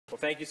Well,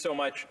 thank you so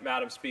much,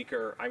 Madam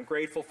Speaker. I'm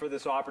grateful for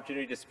this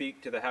opportunity to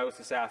speak to the House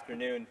this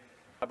afternoon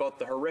about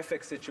the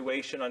horrific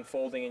situation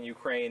unfolding in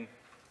Ukraine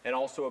and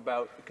also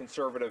about the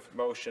Conservative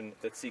motion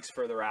that seeks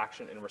further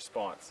action in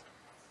response.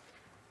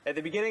 At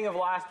the beginning of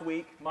last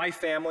week, my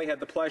family had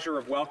the pleasure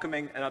of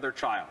welcoming another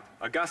child,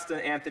 Augusta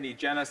Anthony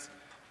Jennis,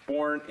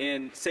 born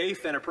in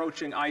safe and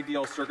approaching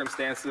ideal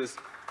circumstances,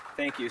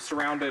 thank you,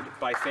 surrounded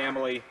by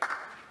family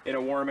in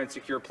a warm and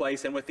secure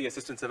place and with the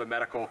assistance of a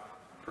medical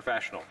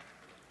professional.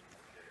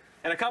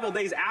 And a couple of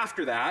days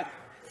after that,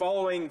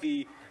 following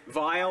the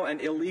vile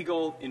and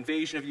illegal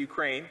invasion of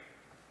Ukraine,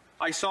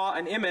 I saw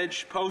an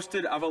image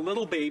posted of a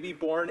little baby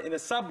born in a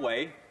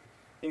subway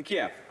in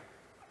Kiev,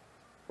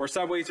 where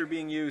subways are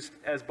being used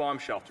as bomb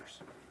shelters.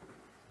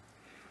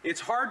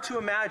 It's hard to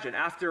imagine,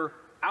 after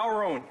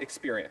our own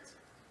experience,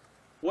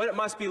 what it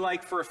must be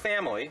like for a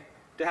family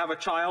to have a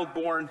child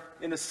born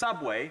in a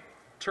subway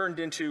turned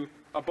into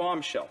a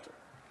bomb shelter.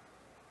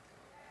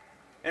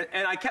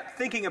 And I kept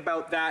thinking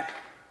about that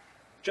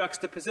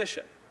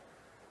juxtaposition,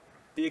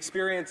 the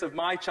experience of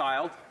my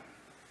child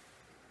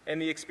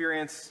and the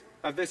experience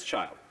of this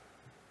child.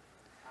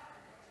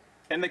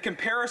 And the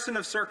comparison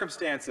of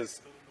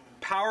circumstances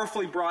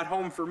powerfully brought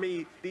home for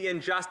me the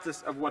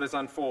injustice of what is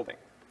unfolding.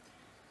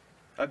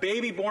 A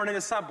baby born in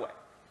a subway,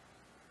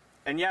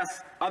 and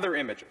yes, other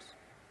images.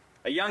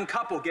 A young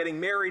couple getting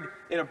married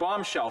in a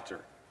bomb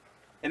shelter,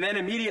 and then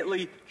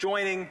immediately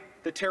joining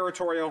the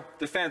Territorial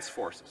Defense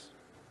Forces.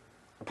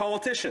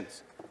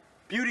 Politicians,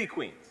 beauty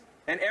queens,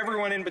 and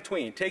everyone in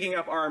between taking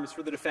up arms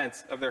for the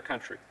defense of their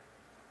country.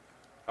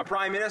 A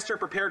Prime Minister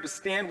prepared to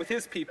stand with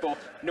his people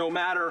no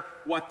matter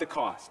what the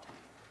cost.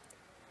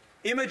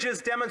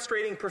 Images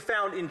demonstrating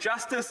profound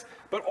injustice,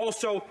 but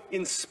also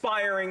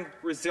inspiring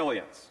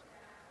resilience.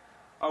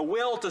 A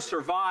will to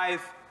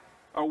survive,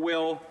 a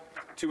will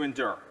to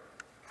endure.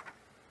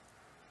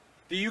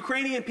 The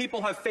Ukrainian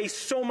people have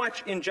faced so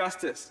much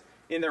injustice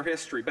in their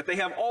history, but they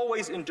have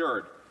always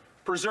endured,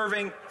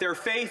 preserving their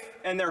faith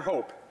and their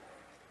hope.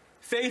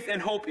 Faith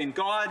and hope in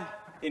God,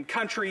 in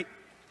country,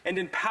 and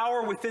in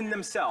power within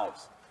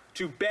themselves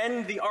to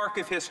bend the arc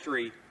of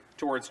history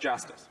towards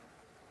justice.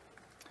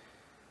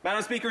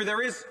 Madam Speaker,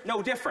 there is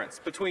no difference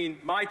between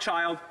my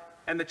child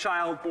and the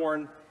child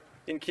born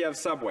in Kiev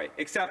subway,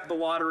 except the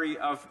lottery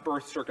of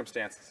birth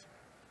circumstances.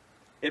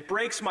 It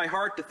breaks my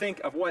heart to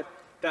think of what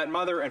that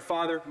mother and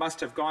father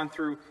must have gone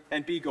through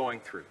and be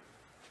going through.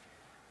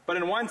 But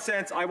in one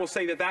sense, I will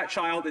say that that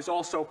child is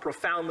also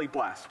profoundly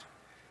blessed.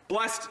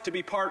 Blessed to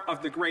be part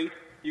of the great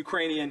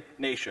Ukrainian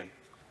nation,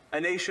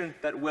 a nation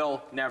that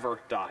will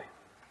never die.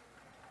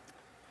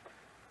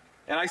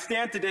 And I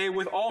stand today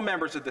with all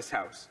members of this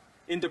House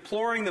in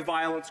deploring the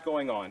violence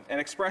going on and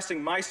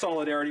expressing my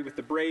solidarity with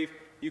the brave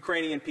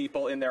Ukrainian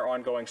people in their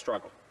ongoing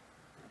struggle.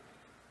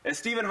 As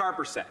Stephen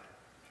Harper said,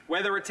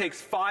 whether it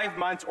takes 5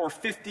 months or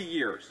 50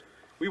 years,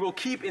 we will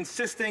keep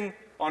insisting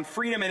on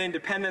freedom and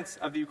independence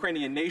of the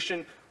Ukrainian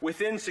nation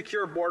within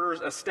secure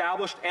borders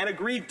established and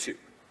agreed to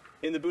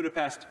in the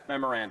Budapest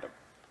Memorandum.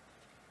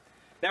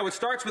 Now, it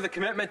starts with a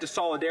commitment to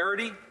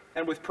solidarity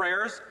and with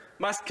prayers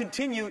must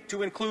continue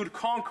to include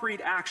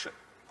concrete action.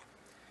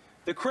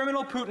 The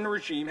criminal Putin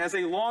regime has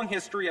a long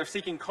history of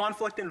seeking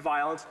conflict and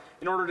violence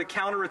in order to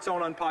counter its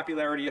own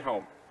unpopularity at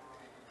home.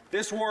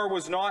 This war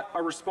was not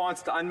a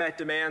response to unmet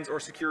demands or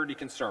security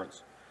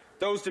concerns.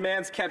 Those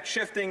demands kept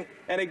shifting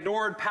and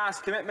ignored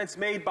past commitments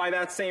made by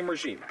that same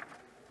regime.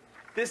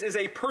 This is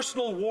a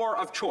personal war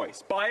of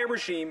choice by a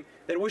regime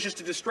that wishes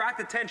to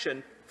distract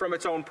attention from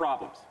its own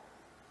problems.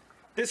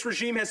 This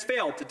regime has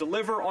failed to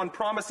deliver on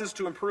promises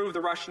to improve the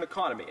Russian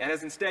economy and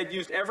has instead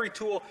used every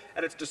tool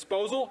at its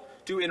disposal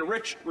to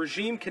enrich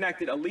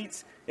regime-connected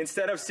elites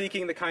instead of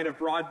seeking the kind of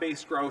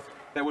broad-based growth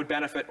that would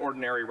benefit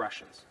ordinary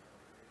Russians.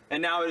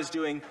 And now it is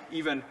doing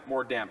even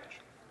more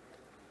damage.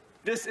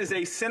 This is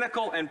a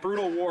cynical and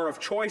brutal war of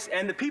choice,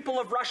 and the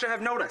people of Russia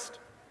have noticed.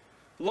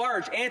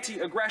 Large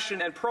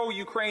anti-aggression and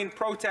pro-Ukraine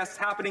protests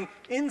happening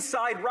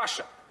inside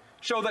Russia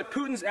show that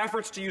Putin's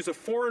efforts to use a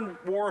foreign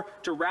war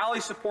to rally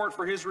support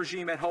for his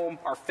regime at home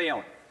are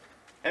failing.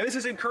 And this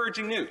is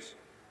encouraging news.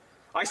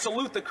 I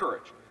salute the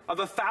courage of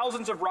the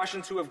thousands of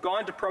Russians who have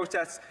gone to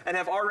protests and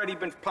have already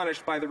been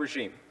punished by the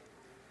regime.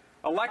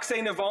 Alexei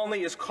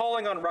Navalny is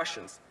calling on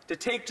Russians to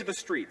take to the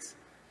streets,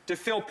 to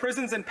fill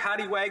prisons and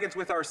paddy wagons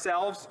with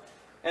ourselves,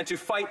 and to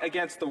fight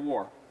against the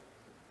war.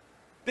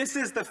 This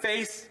is the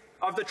face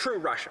of the true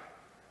Russia,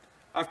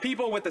 of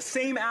people with the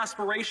same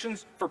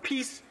aspirations for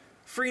peace,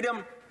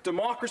 freedom,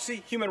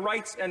 democracy, human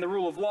rights, and the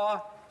rule of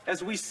law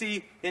as we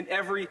see in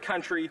every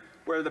country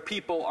where the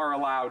people are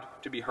allowed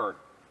to be heard.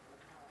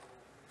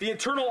 The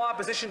internal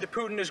opposition to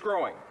Putin is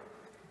growing,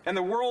 and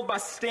the world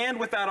must stand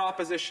with that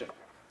opposition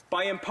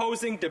by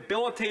imposing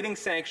debilitating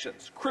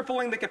sanctions,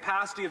 crippling the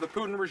capacity of the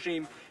Putin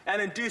regime, and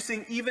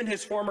inducing even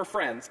his former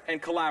friends and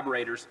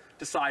collaborators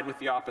to side with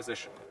the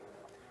opposition.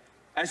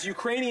 As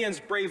Ukrainians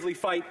bravely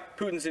fight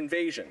Putin's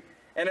invasion,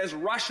 and as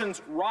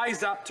Russians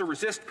rise up to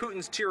resist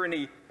Putin's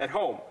tyranny at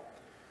home,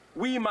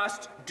 we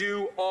must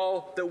do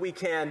all that we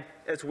can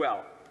as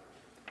well.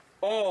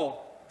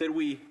 All that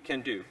we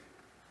can do.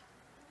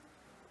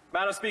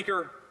 Madam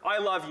Speaker, I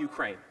love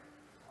Ukraine,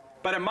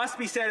 but it must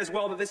be said as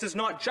well that this is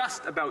not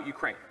just about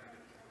Ukraine.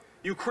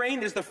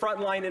 Ukraine is the front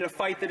line in a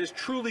fight that is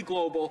truly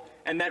global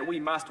and that we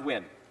must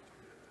win.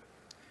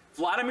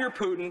 Vladimir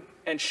Putin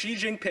and Xi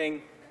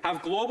Jinping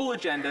have global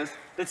agendas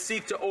that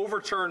seek to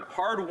overturn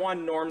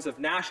hard-won norms of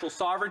national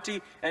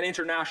sovereignty and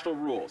international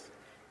rules,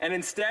 and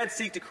instead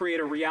seek to create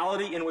a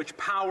reality in which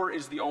power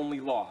is the only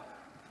law.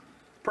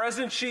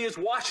 President Xi is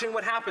watching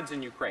what happens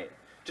in Ukraine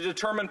to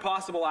determine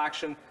possible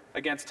action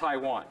against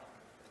Taiwan.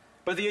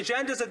 But the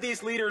agendas of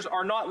these leaders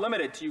are not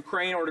limited to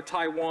Ukraine or to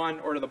Taiwan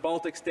or to the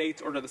Baltic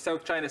states or to the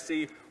South China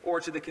Sea or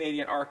to the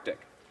Canadian Arctic.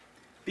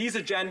 These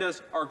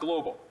agendas are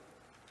global.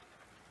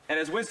 And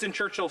as Winston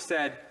Churchill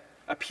said,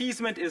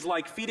 appeasement is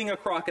like feeding a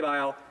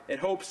crocodile in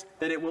hopes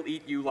that it will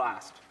eat you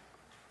last.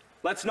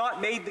 Let's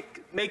not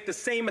make the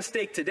same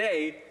mistake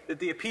today that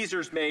the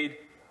appeasers made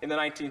in the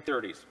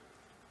 1930s.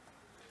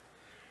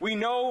 We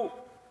know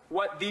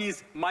what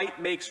these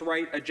might makes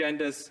right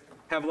agendas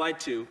have led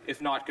to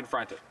if not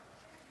confronted.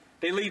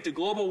 They lead to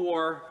global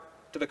war,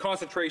 to the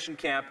concentration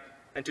camp,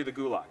 and to the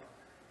Gulag.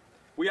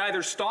 We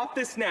either stop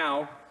this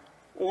now,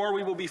 or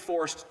we will be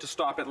forced to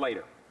stop it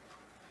later.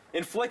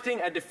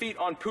 Inflicting a defeat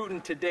on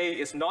Putin today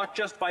is not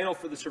just vital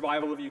for the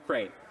survival of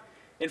Ukraine.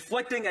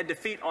 Inflicting a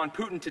defeat on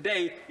Putin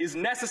today is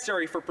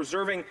necessary for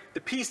preserving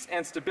the peace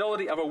and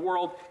stability of a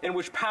world in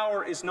which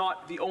power is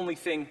not the only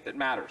thing that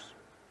matters.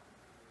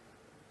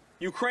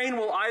 Ukraine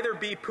will either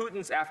be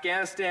Putin's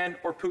Afghanistan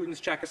or Putin's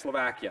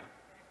Czechoslovakia.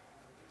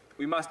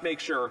 We must make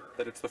sure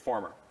that it's the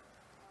former.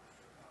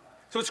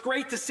 So it's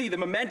great to see the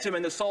momentum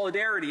and the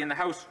solidarity in the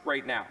House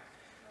right now.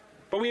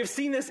 But we have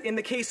seen this in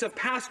the case of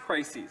past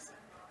crises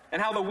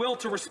and how the will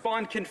to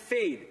respond can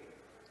fade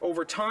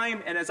over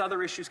time and as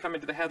other issues come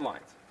into the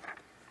headlines.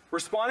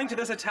 Responding to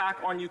this attack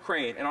on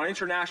Ukraine and on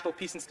international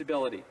peace and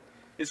stability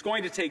is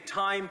going to take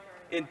time,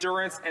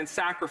 endurance, and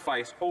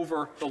sacrifice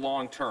over the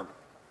long term.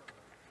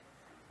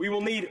 We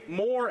will need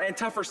more and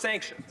tougher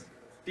sanctions,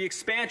 the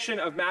expansion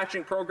of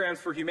matching programs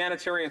for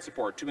humanitarian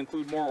support to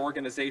include more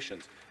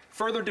organizations,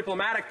 further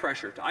diplomatic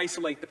pressure to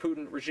isolate the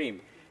Putin regime,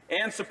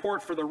 and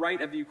support for the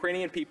right of the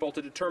Ukrainian people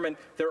to determine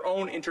their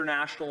own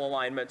international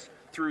alignments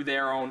through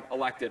their own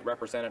elected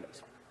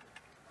representatives.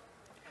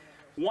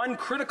 One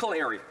critical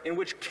area in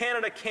which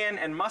Canada can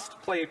and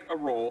must play a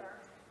role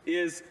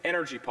is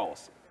energy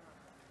policy.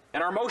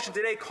 And our motion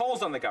today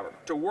calls on the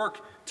government to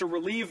work to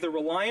relieve the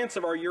reliance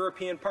of our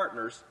European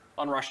partners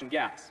on Russian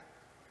gas.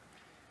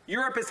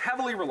 Europe is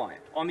heavily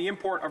reliant on the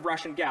import of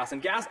Russian gas,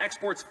 and gas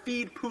exports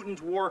feed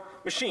Putin's war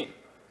machine.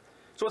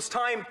 So it's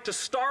time to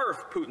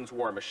starve Putin's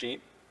war machine,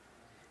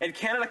 and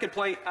Canada can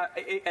play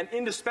an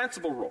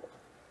indispensable role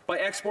by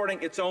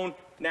exporting its own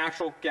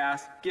natural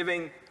gas,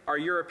 giving our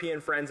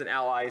European friends and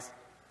allies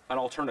an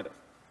alternative.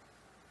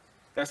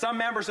 Now, some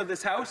members of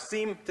this House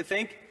seem to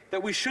think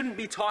that we shouldn't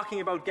be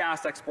talking about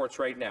gas exports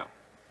right now,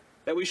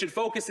 that we should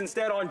focus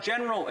instead on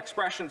general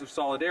expressions of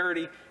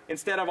solidarity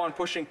instead of on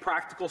pushing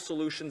practical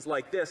solutions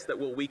like this that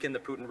will weaken the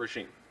Putin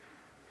regime.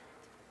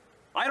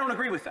 I don't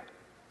agree with that.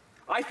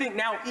 I think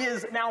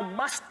now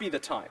must be the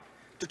time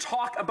to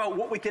talk about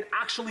what we can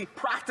actually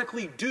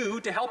practically do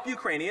to help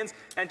Ukrainians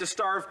and to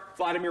starve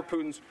Vladimir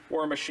Putin's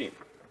war machine.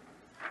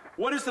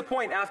 What is the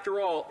point, after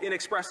all, in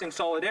expressing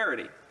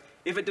solidarity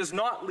if it does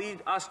not lead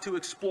us to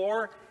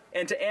explore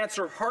and to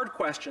answer hard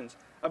questions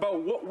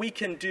about what we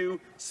can do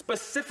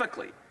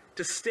specifically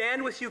to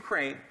stand with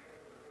Ukraine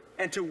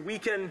and to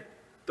weaken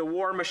the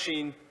war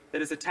machine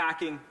that is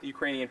attacking the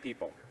Ukrainian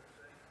people?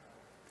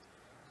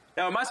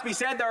 Now, it must be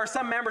said there are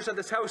some members of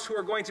this House who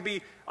are going to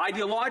be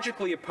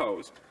ideologically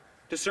opposed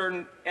to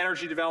certain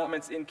energy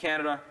developments in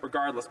Canada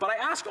regardless. But I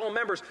ask all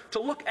members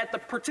to look at the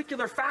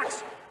particular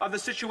facts of the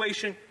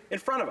situation in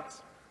front of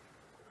us,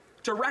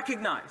 to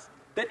recognize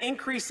that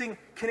increasing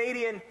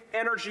Canadian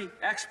energy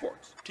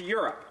exports to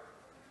Europe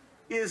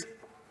is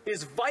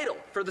vital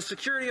for the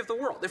security of the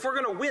world. If we're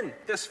going to win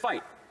this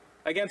fight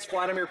against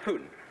Vladimir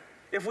Putin,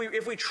 if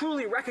we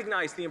truly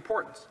recognize the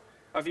importance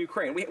of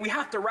Ukraine, we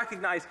have to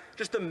recognize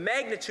just the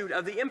magnitude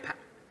of the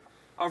impact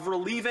of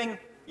relieving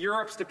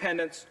Europe's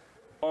dependence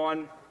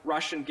on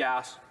Russian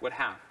gas would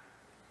have.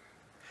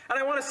 And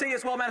I want to say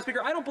as well, Madam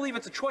Speaker, I don't believe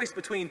it's a choice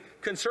between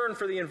concern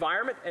for the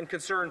environment and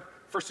concern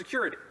for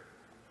security.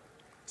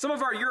 Some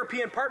of our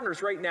European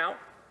partners right now,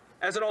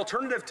 as an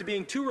alternative to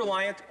being too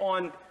reliant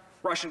on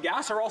Russian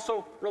gas, are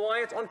also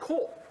reliant on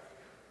coal.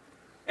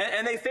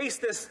 And they face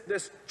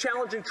this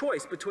challenging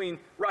choice between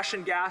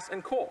Russian gas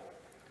and coal.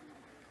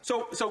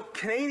 So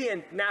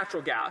Canadian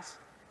natural gas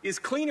is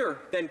cleaner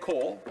than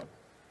coal,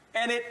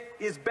 and it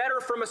is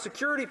better from a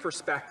security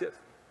perspective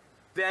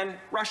than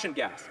Russian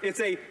gas. It's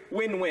a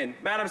win-win.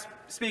 Madam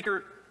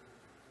Speaker,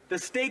 the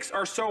stakes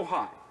are so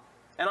high,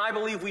 and I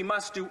believe we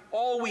must do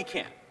all we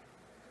can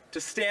to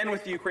stand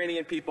with the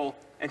Ukrainian people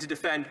and to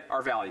defend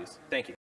our values. Thank you.